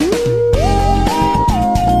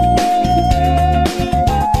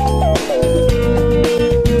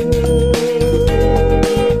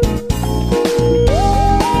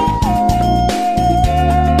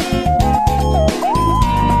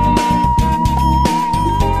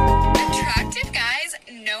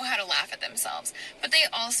they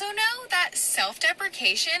also know that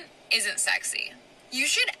self-deprecation isn't sexy. You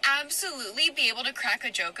should absolutely be able to crack a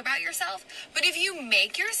joke about yourself, but if you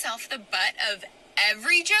make yourself the butt of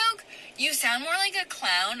every joke, you sound more like a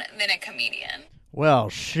clown than a comedian. Well,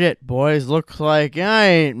 shit, boys. Looks like I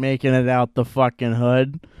ain't making it out the fucking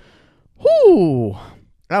hood. Whoo!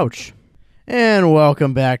 Ouch. And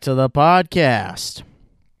welcome back to the podcast.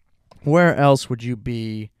 Where else would you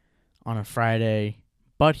be on a Friday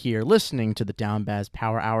but here listening to the Down Baz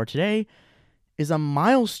Power Hour? Today is a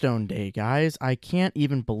milestone day, guys. I can't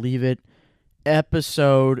even believe it.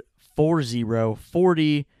 Episode 40,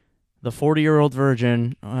 the 40-year-old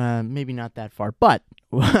virgin. Maybe not that far, but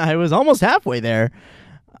I was almost halfway there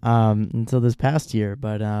until this past year.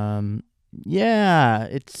 But yeah,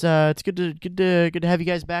 it's good to have you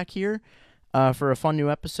guys back here for a fun new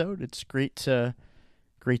episode. It's great to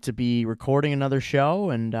be recording another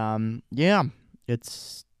show, and yeah,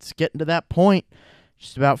 it's getting to that point.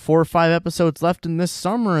 Just about 4 or 5 episodes left in this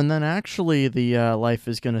summer, and then actually the life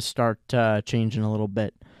is going to start changing a little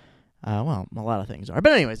bit. Well, a lot of things are.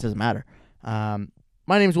 But anyways, it doesn't matter. My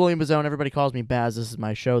name is William Bazzone. Everybody calls me Baz. This is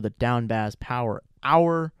my show, the Down Baz Power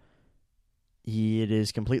Hour. It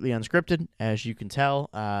is completely unscripted, as you can tell.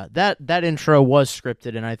 That intro was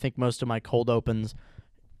scripted, and I think most of my cold opens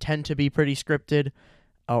tend to be pretty scripted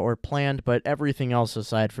or planned, but everything else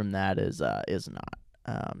aside from that is not.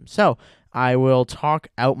 So I will talk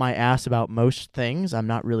out my ass about most things. I'm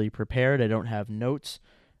not really prepared. I don't have notes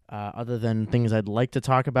other than things I'd like to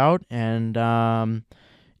talk about. And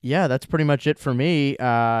yeah, that's pretty much it for me.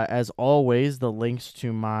 As always, the links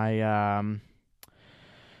to my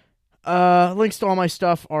links to all my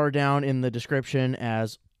stuff are down in the description.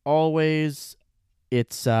 As always,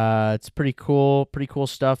 it's pretty cool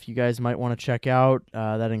stuff. You guys might want to check out.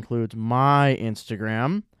 That includes my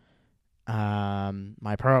Instagram.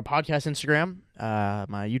 My podcast Instagram,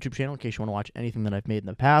 my YouTube channel, in case you want to watch anything that I've made in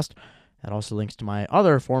the past. That also links to my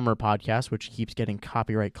other former podcast, which keeps getting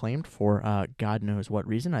copyright claimed for God knows what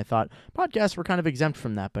reason. I thought podcasts were kind of exempt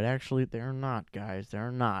from that, but actually they're not, guys.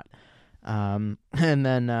 They're not. And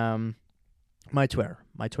then my Twitter.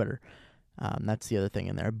 That's the other thing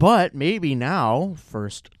in there. But maybe now,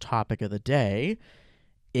 first topic of the day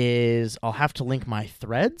is I'll have to link my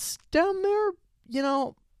threads down there. You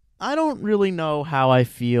know, I don't really know how I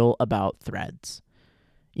feel about threads.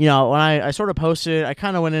 You know, when I sort of posted, I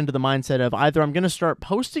kind of went into the mindset of either I'm going to start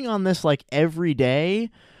posting on this like every day,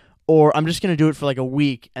 or I'm just going to do it for like a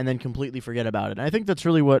week and then completely forget about it. And I think that's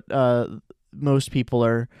really what most people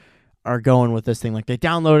are going with this thing. Like they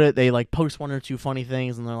download it, they like post 1 or 2 funny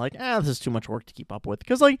things, and they're like, this is too much work to keep up with.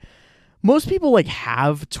 Because like most people like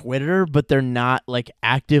have Twitter, but they're not like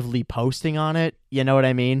actively posting on it. You know what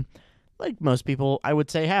I mean? Like most people, I would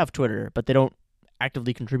say, have Twitter, but they don't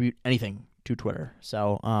actively contribute anything to Twitter.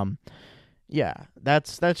 So, yeah,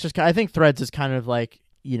 that's just, I think Threads is kind of like,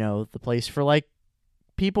 you know, the place for like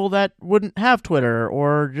people that wouldn't have Twitter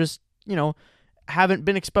or just, you know, haven't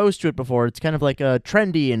been exposed to it before. It's kind of like a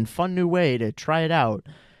trendy and fun new way to try it out.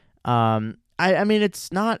 I mean,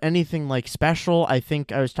 it's not anything like special. I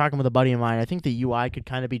think I was talking with a buddy of mine. I think the UI could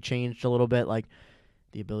kind of be changed a little bit, like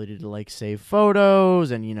the ability to like save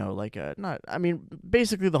photos and, you know, like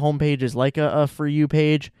basically the homepage is like a For You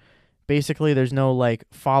page. Basically, there's no like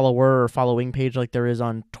follower or following page like there is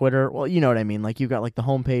on Twitter. Well, you know what I mean? Like you've got like the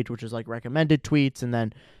homepage, which is like recommended tweets, and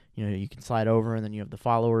then, you know, you can slide over and then you have the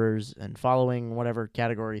followers and following whatever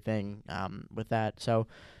category thing with that. So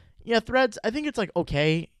yeah, Threads, I think it's like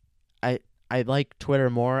okay. I like Twitter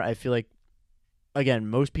more. I feel like, again,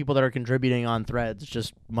 most people that are contributing on Threads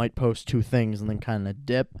just might post 2 things and then kind of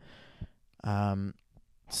dip.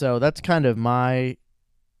 So that's kind of my,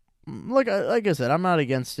 like I said, I'm not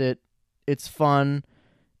against it. It's fun,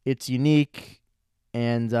 it's unique,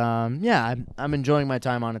 and yeah, I'm enjoying my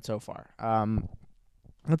time on it so far.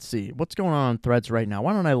 Let's see what's going on Threads right now.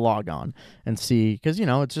 Why don't I log on and see? Because, you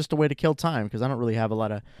know, it's just a way to kill time. Because I don't really have a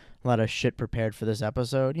lot of shit prepared for this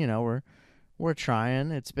episode. You know, we're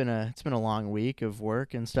trying. It's been a long week of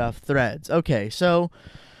work and stuff. Threads. Okay, so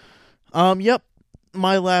yep.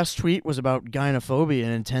 My last tweet was about gynophobia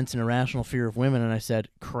and intense and irrational fear of women, and I said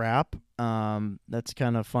crap. That's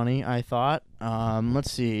kind of funny, I thought. Let's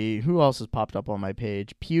see who else has popped up on my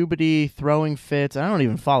page. Puberty, throwing fits. I don't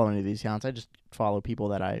even follow any of these accounts. I just follow people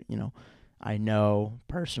that I know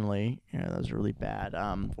personally. Yeah, that was really bad.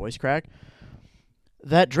 Voice crack.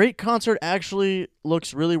 That Drake concert actually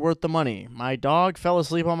looks really worth the money. My dog fell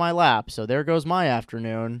asleep on my lap, so there goes my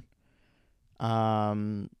afternoon.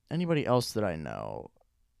 Anybody else that I know?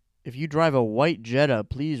 If you drive a white Jetta,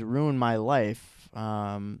 please ruin my life.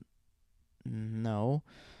 No.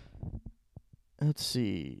 Let's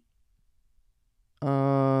see.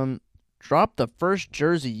 Drop the first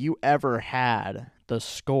jersey you ever had. The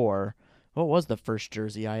score. What was the first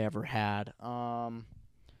jersey I ever had?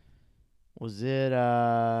 Was it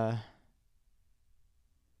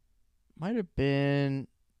might have been,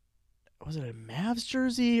 was it a Mavs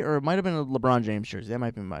jersey, or it might have been a LeBron James jersey? That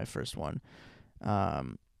might be my first one.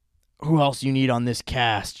 Who else you need on this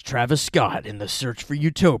cast? Travis Scott in The Search for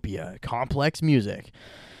Utopia. Complex music.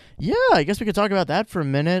 Yeah, I guess we could talk about that for a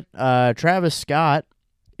minute. Travis Scott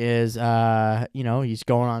is, he's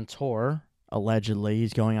going on tour. Allegedly,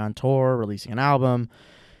 he's going on tour, releasing an album.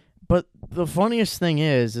 But the funniest thing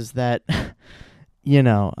is that,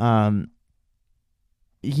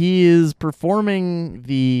 he is performing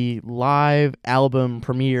the live album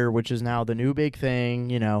premiere, which is now the new big thing.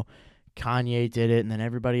 Kanye did it, and then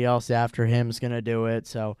everybody else after him is going to do it.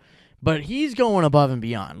 So, but he's going above and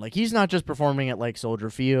beyond. Like, he's not just performing at, like, Soldier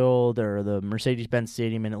Field or the Mercedes-Benz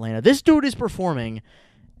Stadium in Atlanta. This dude is performing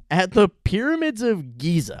at the Pyramids of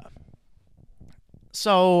Giza.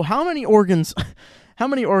 So, how many organs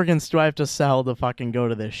do I have to sell to fucking go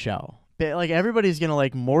to this show? Like, everybody's going to,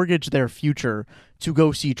 like, mortgage their future to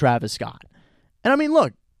go see Travis Scott. And I mean,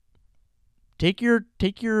 look, take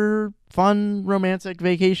your fun romantic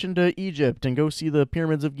vacation to Egypt and go see the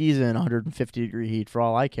Pyramids of Giza in 150-degree heat for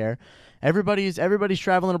all I care. Everybody's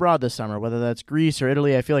traveling abroad this summer, whether that's Greece or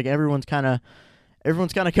Italy. I feel like everyone's kind of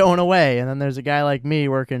going away, and then there's a guy like me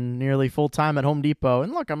working nearly full-time at Home Depot.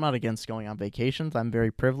 And look, I'm not against going on vacations. I'm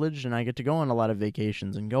very privileged, and I get to go on a lot of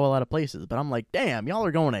vacations and go a lot of places. But I'm like, damn, y'all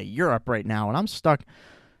are going to Europe right now, and I'm stuck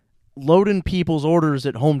loading people's orders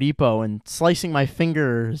at Home Depot and slicing my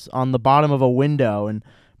fingers on the bottom of a window and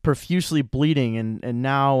profusely bleeding, and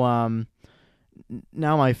now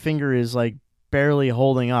my finger is like barely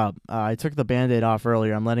holding up. I took the Band-Aid off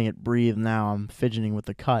earlier. I'm letting it breathe now. I'm fidgeting with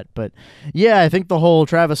the cut. But yeah, I think the whole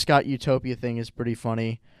Travis Scott Utopia thing is pretty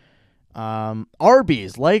funny.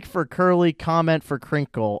 Arby's, like for Curly, comment for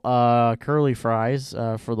Crinkle. Curly fries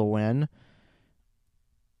for the win.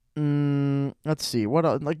 Let's see. What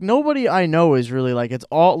else? Like, nobody I know is really like, it's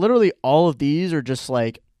literally all of these are just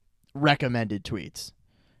like recommended tweets.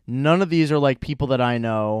 None of these are like people that I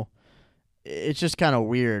know. It's just kind of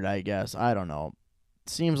weird, I guess. I don't know.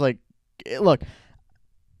 Seems like, look,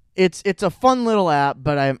 it's a fun little app,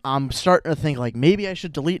 but I'm starting to think like maybe I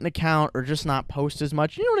should delete an account or just not post as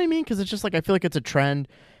much. You know what I mean? Because it's just like, I feel like it's a trend.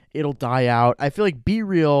 It'll die out. I feel like Be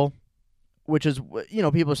Real, which is,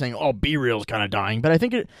 people are saying, oh, Be Real's kind of dying, but I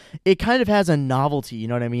think it kind of has a novelty. You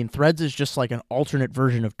know what I mean? Threads is just like an alternate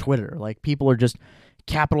version of Twitter. Like, people are just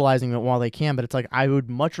capitalizing it while they can, but it's like, I would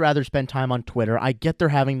much rather spend time on Twitter. I get they're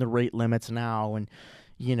having the rate limits now, and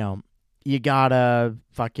you gotta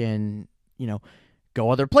fucking go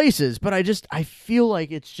other places, but I feel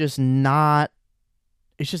like it's just not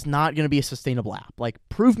going to be a sustainable app. Like,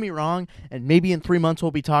 prove me wrong, and maybe in 3 months we'll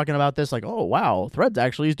be talking about this like, oh wow, Threads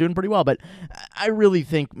actually is doing pretty well. But I really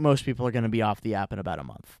think most people are going to be off the app in about a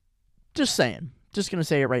month. Just saying. Just going to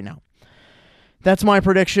say it right now. That's my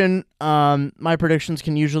prediction. My predictions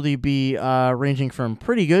can usually be ranging from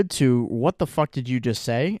pretty good to what the fuck did you just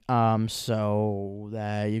say? So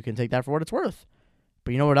that you can take that for what it's worth.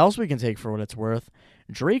 But you know what else we can take for what it's worth?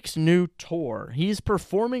 Drake's new tour. He's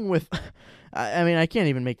performing with, I mean, I can't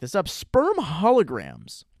even make this up, sperm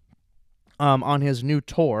holograms on his new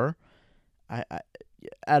tour.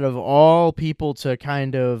 Out of all people to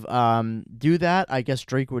kind of do that, I guess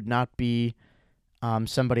Drake would not be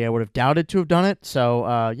somebody I would have doubted to have done it.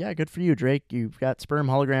 So, yeah, good for you, Drake. You've got sperm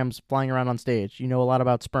holograms flying around on stage. You know a lot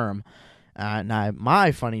about sperm. Now,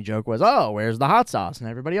 my funny joke was, oh, where's the hot sauce? And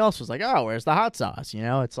everybody else was like, oh, where's the hot sauce?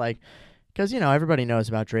 It's like, because, everybody knows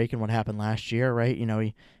about Drake and what happened last year, right?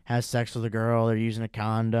 He has sex with a girl, they're using a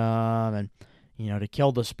condom, and, to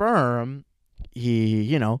kill the sperm,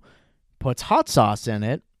 he, puts hot sauce in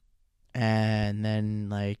it, and then,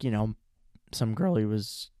 like, some girl he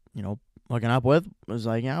was, hooking up with was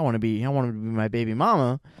like, yeah, I want to be my baby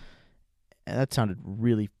mama. And that sounded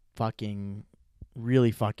really fucking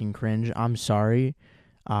cringe. I'm sorry.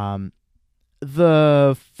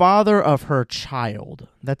 The father of her child.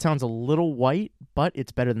 That sounds a little white, but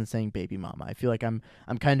it's better than saying baby mama. I feel like I'm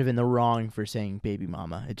kind of in the wrong for saying baby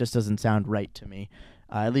mama. It just doesn't sound right to me.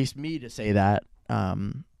 At least me to say that. I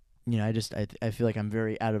feel like I'm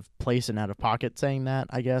very out of place and out of pocket saying that,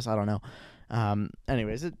 I guess. I don't know.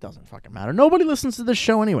 Anyways, it doesn't fucking matter. Nobody listens to this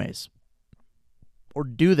show anyways. Or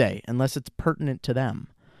do they? Unless it's pertinent to them.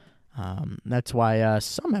 That's why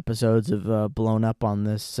some episodes have blown up on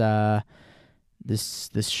this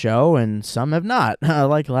this show, and some have not.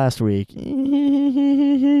 Like last week.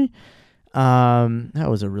 That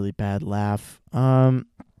was a really bad laugh.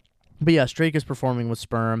 But yes, Drake is performing with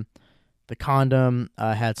sperm. The condom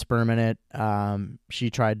had sperm in it. She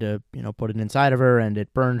tried to, put it inside of her, and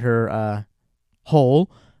it burned her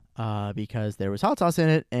whole because there was hot sauce in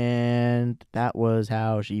it, and that was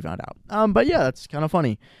how she found out. But yeah, that's kind of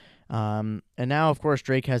funny. And now, of course,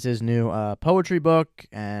 Drake has his new poetry book,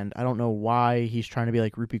 and I don't know why he's trying to be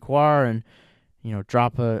like Rupi Kaur and,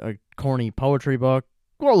 drop a corny poetry book.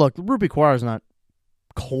 Well, look, Rupi Kaur is not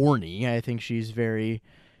corny. I think she's very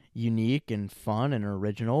unique and fun and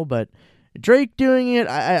original, but Drake doing it,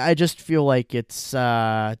 I just feel like it's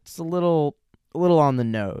a little on the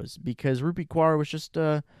nose, because Rupi Kaur was just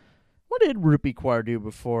what did Rupi Kaur do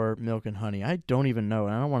before Milk and Honey? I don't even know,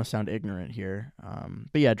 and I don't want to sound ignorant here.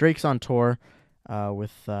 But yeah, Drake's on tour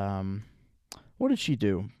with what did she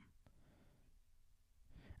do?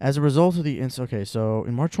 As a result of the okay, so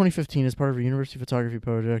in March 2015, as part of her university photography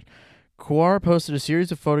project, Kaur posted a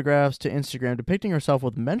series of photographs to Instagram depicting herself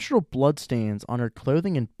with menstrual bloodstains on her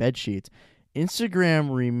clothing and bedsheets.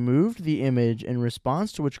 Instagram removed the image, in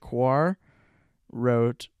response to which Kaur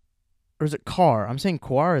wrote, or is it Car? I'm saying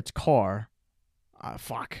Kaur, it's Car.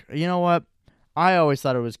 Fuck. You know what? I always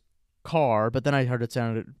thought it was Car, but then I heard it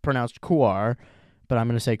sounded pronounced Kaur, but I'm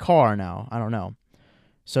going to say Car now. I don't know.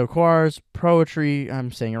 So Kaur's poetry,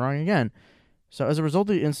 I'm saying it wrong again. So as a result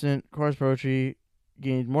of the incident, Kaur's poetry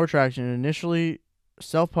gained more traction. Initially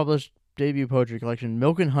self-published debut poetry collection,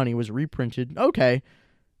 Milk and Honey, was reprinted. Okay.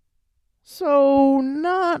 So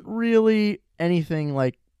not really anything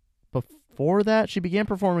like before that. She began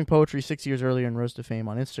performing poetry 6 years earlier and rose to fame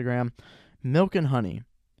on Instagram. Milk and Honey.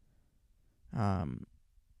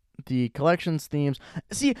 The collection's themes.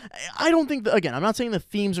 See, I don't think again, I'm not saying the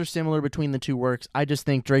themes are similar between the two works. I just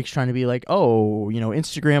think Drake's trying to be like, oh,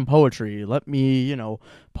 Instagram poetry. Let me,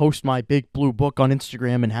 post my big blue book on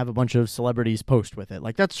Instagram and have a bunch of celebrities post with it.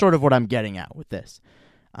 Like, that's sort of what I'm getting at with this.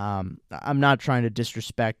 I'm not trying to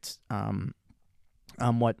disrespect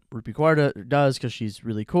what Rupi Kaur does, because she's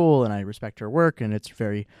really cool and I respect her work and it's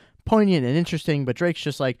very poignant and interesting, but Drake's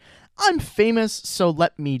just like, I'm famous, so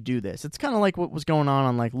let me do this. It's kind of like what was going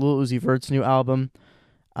on like Lil Uzi Vert's new album.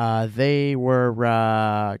 They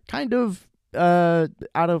were kind of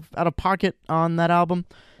out of pocket on that album.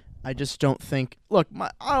 I just don't think. Look,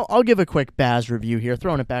 I'll give a quick Baz review here,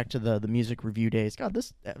 throwing it back to the music review days. God,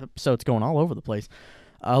 this episode's going all over the place.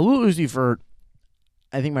 Lil Uzi Vert,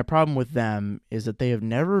 I think my problem with them is that they have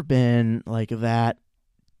never been like that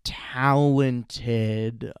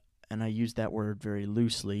talented, and I use that word very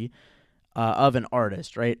loosely, of an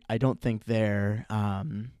artist, right? I don't think their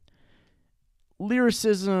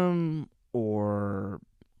lyricism or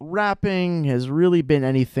rapping has really been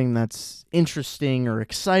anything that's interesting or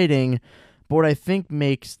exciting, but what I think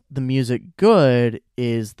makes the music good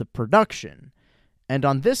is the production. And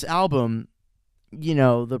on this album,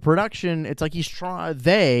 the production, it's like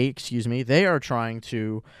they are trying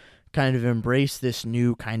to kind of embrace this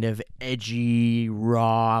new kind of edgy,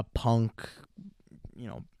 raw, punk,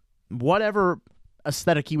 whatever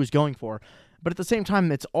aesthetic he was going for. But at the same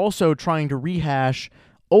time, it's also trying to rehash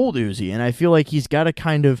old Uzi. And I feel like he's got to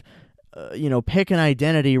kind of, pick an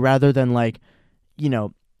identity rather than like,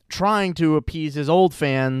 trying to appease his old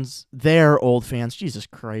fans, their old fans. Jesus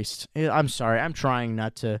Christ. I'm sorry. I'm trying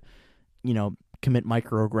not to, commit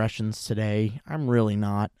microaggressions today. I'm really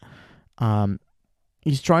not.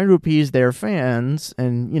 He's trying to appease their fans,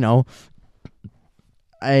 and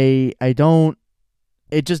I don't.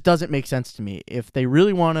 It just doesn't make sense to me. If they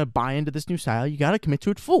really want to buy into this new style, you got to commit to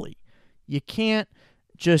it fully. You can't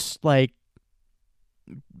just like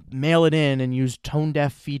mail it in and use tone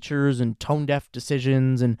deaf features and tone deaf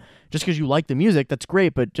decisions, and just because you like the music, that's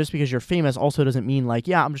great, but just because you're famous also doesn't mean like,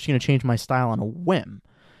 yeah, I'm just going to change my style on a whim.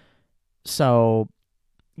 So,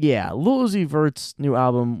 yeah, Lil Uzi Vert's new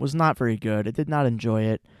album was not very good. I did not enjoy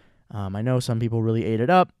it. I know some people really ate it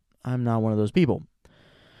up. I'm not one of those people.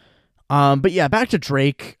 But yeah, back to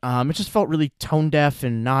Drake. It just felt really tone deaf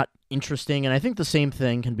and not interesting, and I think the same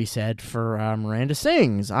thing can be said for Miranda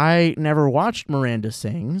Sings. I never watched Miranda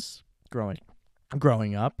Sings growing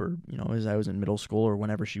up, or as I was in middle school or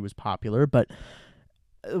whenever she was popular, but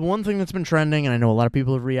one thing that's been trending, and I know a lot of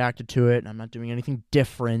people have reacted to it, and I'm not doing anything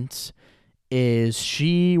different, is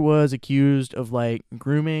she was accused of like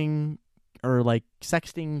grooming or like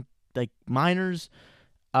sexting like minors,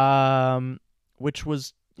 which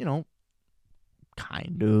was,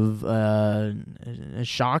 kind of a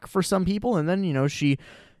shock for some people. And then,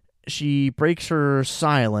 she breaks her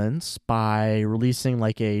silence by releasing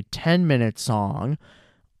like a 10-minute song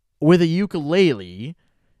with a ukulele,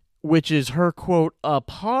 which is her quote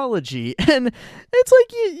apology. And it's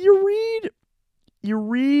like you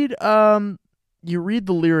read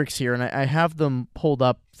the lyrics here, and I have them pulled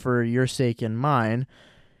up for your sake and mine.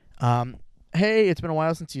 Hey, it's been a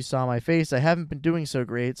while since you saw my face. I haven't been doing so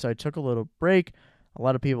great, so I took a little break. A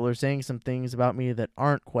lot of people are saying some things about me that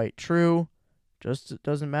aren't quite true. Just it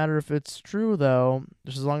doesn't matter if it's true, though,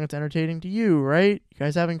 just as long as it's entertaining to you, right? You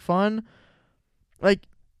guys having fun? Like,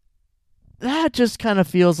 that just kind of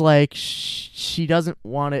feels like she doesn't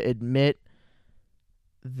want to admit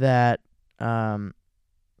that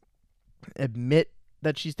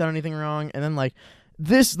she's done anything wrong. And then, like,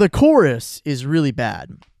 the chorus is really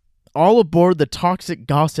bad. All aboard the toxic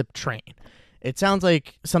gossip train. It sounds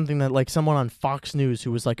like something that, like, someone on Fox News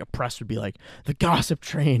who was, like, oppressed would be like, the gossip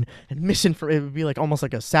train and misinformation. It would be, like, almost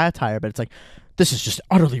like a satire, but it's like, this is just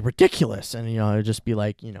utterly ridiculous. And, it would just be,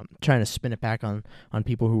 like, trying to spin it back on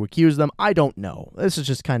people who accuse them. I don't know. This is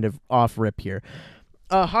just kind of off rip here.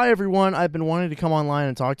 Hi, everyone. I've been wanting to come online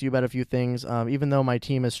and talk to you about a few things, even though my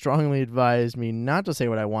team has strongly advised me not to say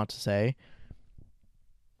what I want to say.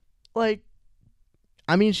 Like,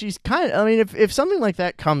 I mean, if something like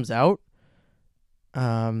that comes out,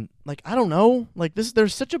 like, I don't know, like,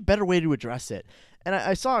 there's such a better way to address it. And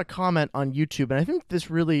I saw a comment on YouTube, and I think this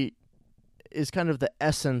really is kind of the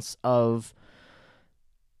essence of,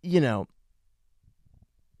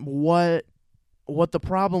 what the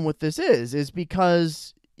problem with this is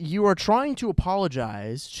because you are trying to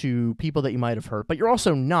apologize to people that you might have hurt, but you're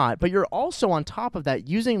also not. But you're also, on top of that,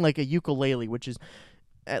 using, like, a ukulele, which is,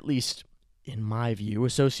 at least in my view,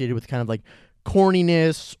 associated with kind of, like,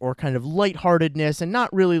 corniness or kind of lightheartedness and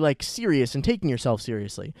not really, like, serious and taking yourself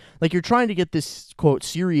seriously. Like, you're trying to get this, quote,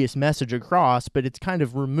 serious message across, but it's kind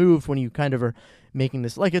of removed when you kind of are making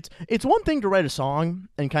this. Like, it's one thing to write a song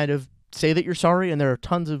and kind of say that you're sorry, and there are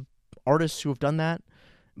tons of artists who have done that,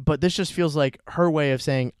 but this just feels like her way of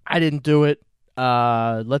saying, I didn't do it.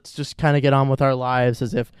 Let's just kind of get on with our lives,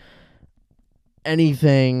 as if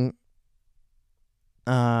anything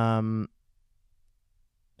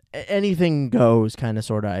goes, kind of,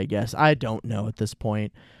 sort of, I guess. I don't know at this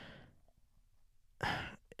point.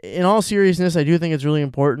 In all seriousness, I do think it's really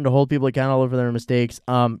important to hold people accountable for their mistakes.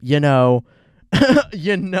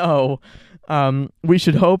 We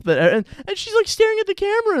should hope that, and she's, like, staring at the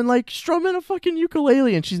camera and, like, strumming a fucking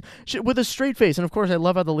ukulele, and she with a straight face. And of course, I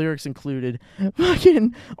love how the lyrics included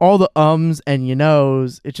fucking all the ums and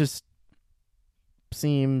it just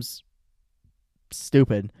seems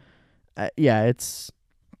stupid. It's,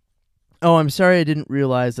 oh, I'm sorry I didn't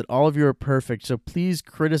realize that all of you are perfect, so please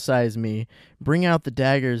criticize me. Bring out the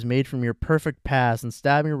daggers made from your perfect past and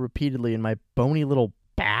stab me repeatedly in my bony little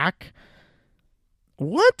back.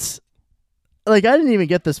 What? Like, I didn't even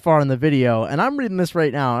get this far in the video, and I'm reading this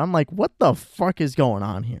right now, and I'm like, what the fuck is going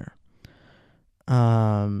on here?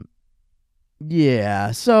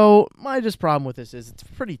 Yeah, so my just problem with this is it's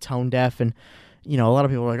pretty tone deaf, and, a lot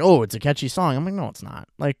of people are like, oh, it's a catchy song. I'm like, no, it's not.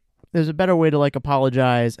 Like, there's a better way to, like,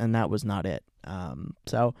 apologize, and that was not it.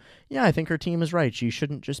 So, yeah, I think her team is right. She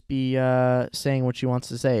shouldn't just be saying what she wants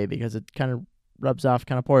to say, because it kind of rubs off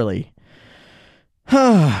kind of poorly.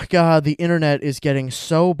 God, the internet is getting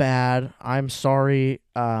so bad. I'm sorry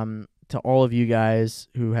to all of you guys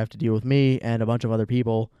who have to deal with me and a bunch of other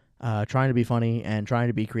people trying to be funny and trying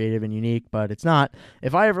to be creative and unique, but it's not.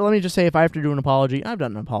 Let me just say, if I have to do an apology, I've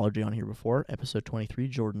done an apology on here before, episode 23,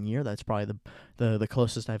 Jordan Year. That's probably the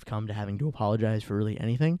closest I've come to having to apologize for really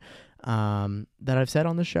anything that I've said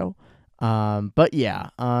on this show. But yeah,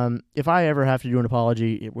 if I ever have to do an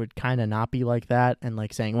apology, it would kind of not be like that, and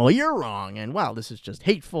like saying, well, you're wrong, and wow, this is just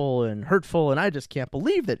hateful and hurtful, and I just can't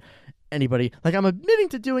believe that anybody, like, I'm admitting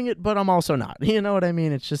to doing it, but I'm also not. You know what I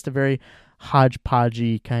mean? It's just a very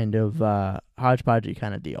hodgepodgey kind of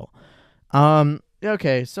deal.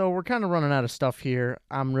 Okay, so we're kind of running out of stuff here.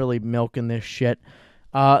 I'm really milking this shit.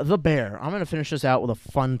 The Bear. I'm going to finish this out with a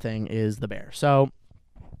fun thing, is The Bear. So,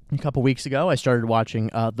 a couple weeks ago, I started watching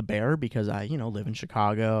The Bear because I, live in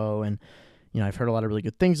Chicago, and, I've heard a lot of really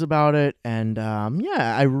good things about it, and,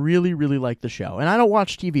 I really, really like the show. And I don't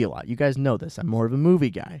watch TV a lot. You guys know this. I'm more of a movie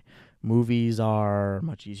guy. Movies are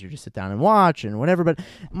much easier to sit down and watch and whatever, but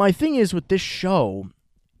my thing is with this show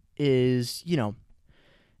is,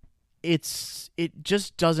 it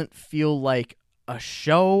just doesn't feel like a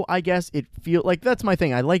show, I guess. It feel like, that's my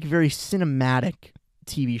thing. I like very cinematic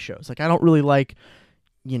TV shows. Like, I don't really like,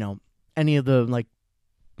 any of the, like,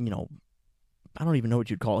 I don't even know what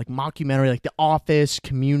you'd call it, like mockumentary, like The Office,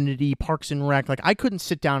 Community, Parks and Rec. Like, I couldn't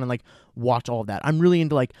sit down and, like, watch all of that. I'm really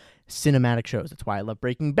into, like, cinematic shows. That's why I love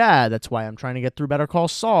Breaking Bad. That's why I'm trying to get through Better Call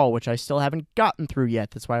Saul, which I still haven't gotten through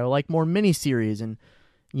yet. That's why I like more miniseries and,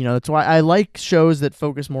 You know, that's why I like shows that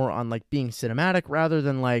focus more on like being cinematic rather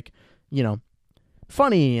than like, you know,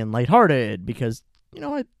 funny and lighthearted, because, you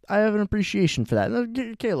know, I have an appreciation for that.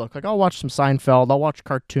 Okay, look, like I'll watch some Seinfeld, I'll watch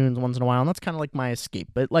cartoons once in a while, and that's kind of like my escape.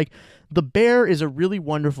 But like The Bear is a really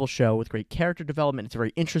wonderful show with great character development. It's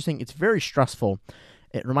very interesting. It's very stressful.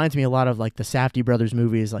 It reminds me a lot of like the Safdie brothers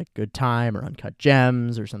movies, like Good Time or Uncut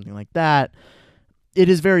Gems or something like that. It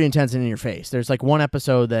is very intense and in your face. There's like one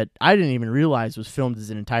episode that I didn't even realize was filmed as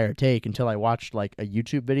an entire take until I watched like a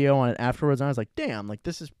YouTube video on it afterwards, and I was like, damn, like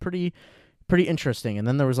this is pretty interesting. And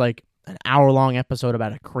then there was like an hour-long episode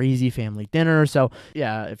about a crazy family dinner. So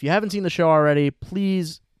yeah, if you haven't seen the show already,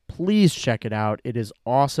 please check it out. It is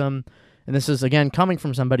awesome. And this is, again, coming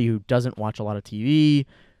from somebody who doesn't watch a lot of TV,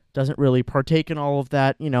 doesn't really partake in all of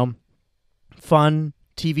that, you know, fun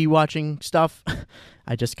TV watching stuff.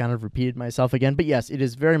 I just kind of repeated myself again. But yes, it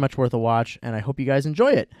is very much worth a watch, and I hope you guys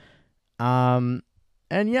enjoy it. And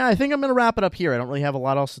yeah, I think I'm going to wrap it up here. I don't really have a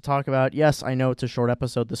lot else to talk about. Yes, I know it's a short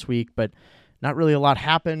episode this week, but not really a lot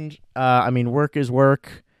happened. I mean, work is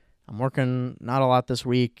work. I'm working not a lot this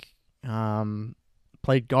week.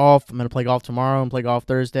 Played golf. I'm going to play golf tomorrow and play golf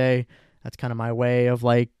Thursday. That's kind of my way of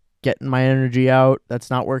like getting my energy out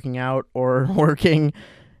that's not working out or working,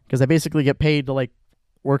 because I basically get paid to like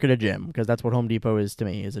work at a gym, because that's what Home Depot is to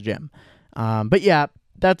me, is a gym. But yeah,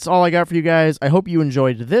 that's all I got for you guys. I hope you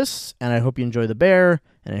enjoyed this, and I hope you enjoy The Bear,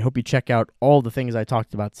 and I hope you check out all the things I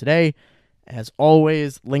talked about today. As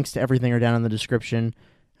always, links to everything are down in the description.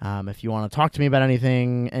 If you want to talk to me about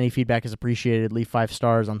anything, any feedback is appreciated. Leave 5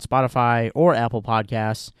 stars on Spotify or Apple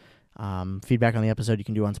Podcasts. Feedback on the episode you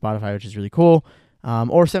can do on Spotify, which is really cool.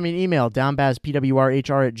 Or send me an email,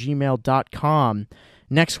 downbazpwrhr@gmail.com.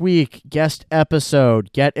 Next week, guest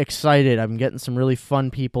episode. Get excited. I'm getting some really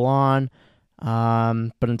fun people on.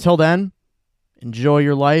 But until then, enjoy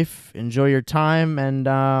your life, enjoy your time, and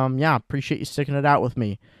yeah, appreciate you sticking it out with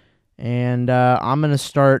me. And I'm going to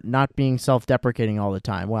start not being self-deprecating all the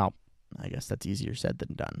time. Well, I guess that's easier said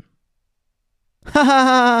than done.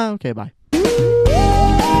 Okay, bye.